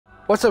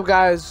What's up,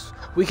 guys?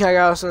 Weekend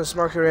Alice and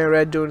Smart Korean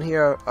Red doing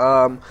here.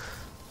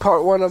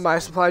 Part 1 of my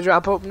supply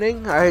drop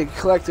opening. I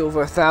collected over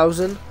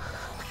 1,000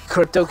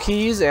 crypto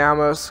keys, and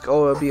I'm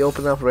gonna be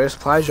opening up rare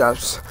supply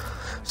drops.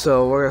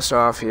 So we're gonna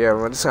start off here.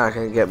 We're just not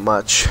gonna get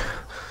much.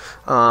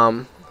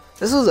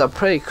 This was a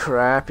pretty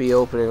crappy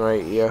opening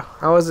right here.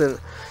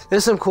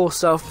 There's some cool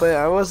stuff, but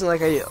I wasn't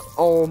like,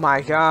 oh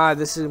my god,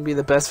 this is gonna be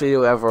the best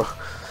video ever.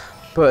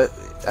 But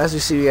as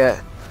you see, we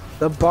get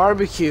the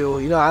barbecue.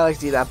 You know, I like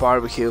to eat that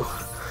barbecue.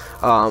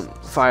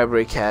 Fire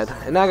break head,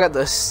 and I got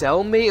the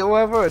cellmate or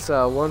whatever. It's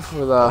one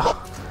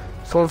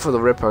for the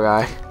Ripper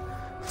guy.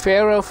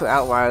 Pharaoh for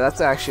Outlier.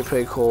 That's actually a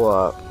pretty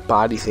cool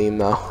body theme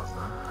though.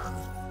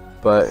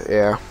 But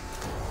yeah,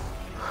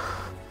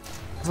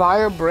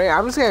 fire break.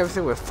 I'm just getting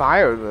everything with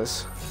fire in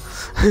this.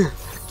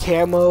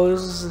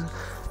 Camos,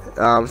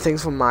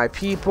 things from my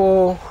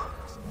people.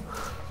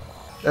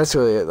 That's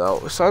really it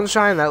though.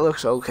 Sunshine, that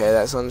looks okay.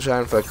 That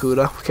sunshine for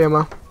Kuda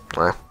camo.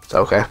 It's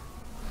okay.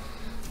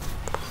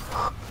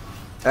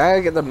 I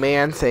gotta get the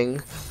man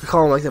thing. We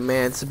call him like the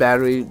man. It's the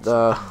battery,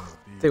 the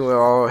thing where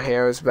all our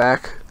hair is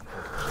back.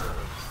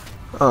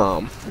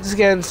 Just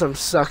getting some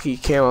sucky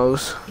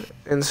camos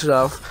and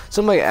stuff.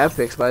 Some like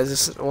epics, but it's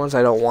just the ones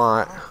I don't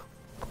want.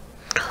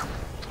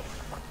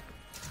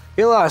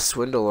 Get a lot of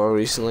Swindler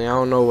recently. I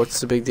don't know what's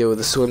the big deal with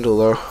the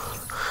Swindler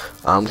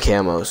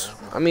camos.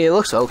 I mean, it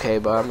looks okay,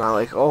 but I'm not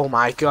like, oh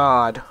my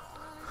god.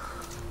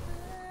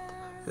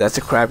 That's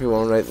a crappy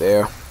one right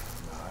there.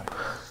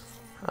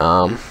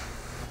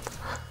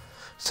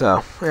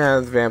 So, yeah,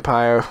 the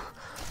vampire.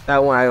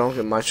 That one I don't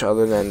get much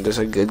other than just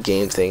a good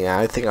game thing.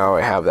 I think I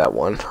already have that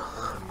one.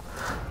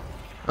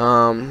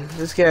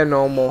 Just get a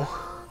normal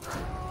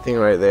thing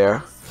right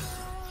there.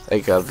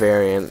 Like a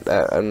variant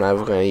that I'm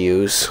never going to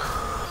use.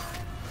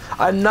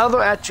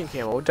 Another etching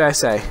camo. What did I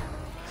say?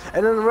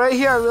 And then right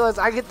here I realized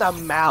I get the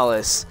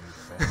malice.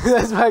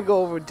 That's why I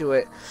go over to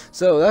it.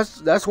 So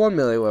that's 1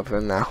 melee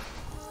weapon now.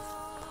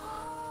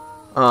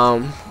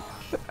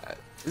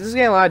 This is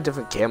getting a lot of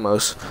different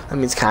camos. I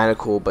mean, it's kind of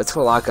cool, but it's for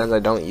a lot of guns I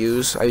don't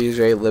use. I use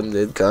very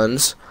limited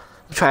guns.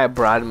 I'm trying to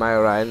broaden my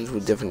horizons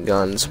with different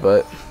guns,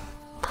 but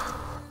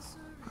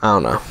I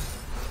don't know.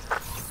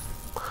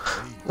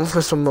 Look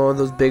for some more of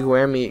those big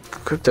whammy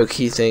crypto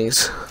key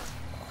things.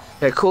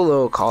 Yeah, cool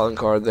little calling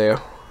card there.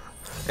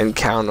 And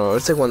counter.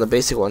 It's like one of the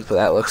basic ones, but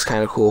that looks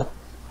kind of cool.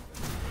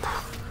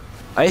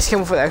 Ice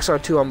camo for the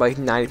XR2. I'm like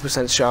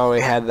 90% sure I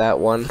already had that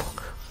one.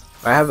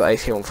 I have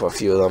ice camo for a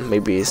few of them.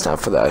 Maybe it's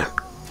not for that.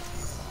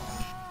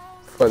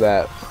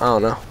 I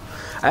don't know.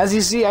 As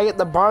you see, I get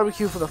the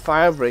barbecue for the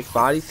fire break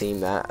body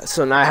theme.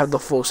 So now I have the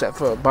full set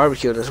for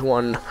barbecue in this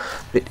one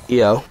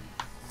video.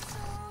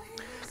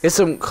 Get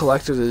some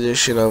collector's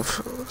edition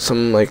of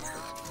some like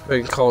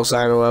call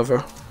sign or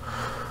whatever.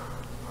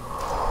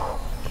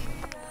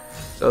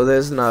 So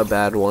there's not a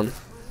bad one.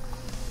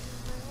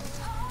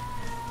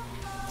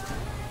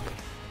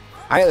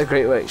 I got the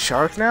Great White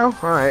Shark now.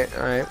 Alright.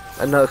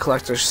 Another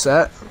collector's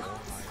set.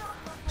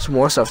 Some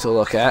more stuff to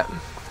look at.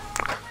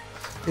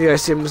 You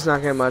guys see I'm just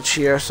not getting much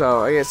here,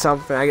 so I get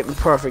something. I get the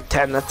perfect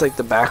 10. That's like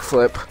the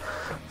backflip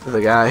for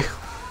the guy.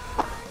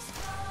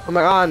 I'm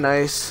like, oh,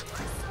 nice.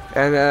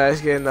 And then I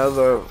just get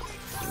another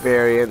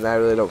variant that I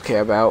really don't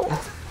care about.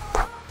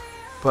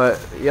 But,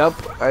 yep,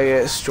 I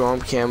get Storm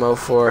camo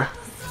for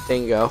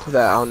Dingo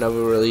that I'll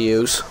never really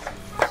use.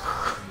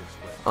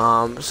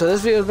 So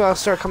this video is about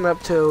to start coming up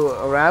to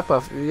a wrap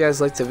up. If you guys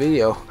liked the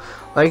video,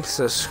 like,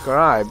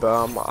 subscribe.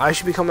 I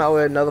should be coming out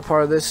with another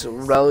part of this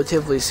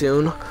relatively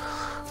soon.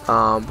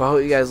 But I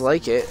hope you guys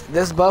like it.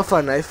 This is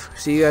Butterfly Knife.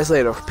 See you guys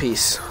later.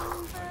 Peace.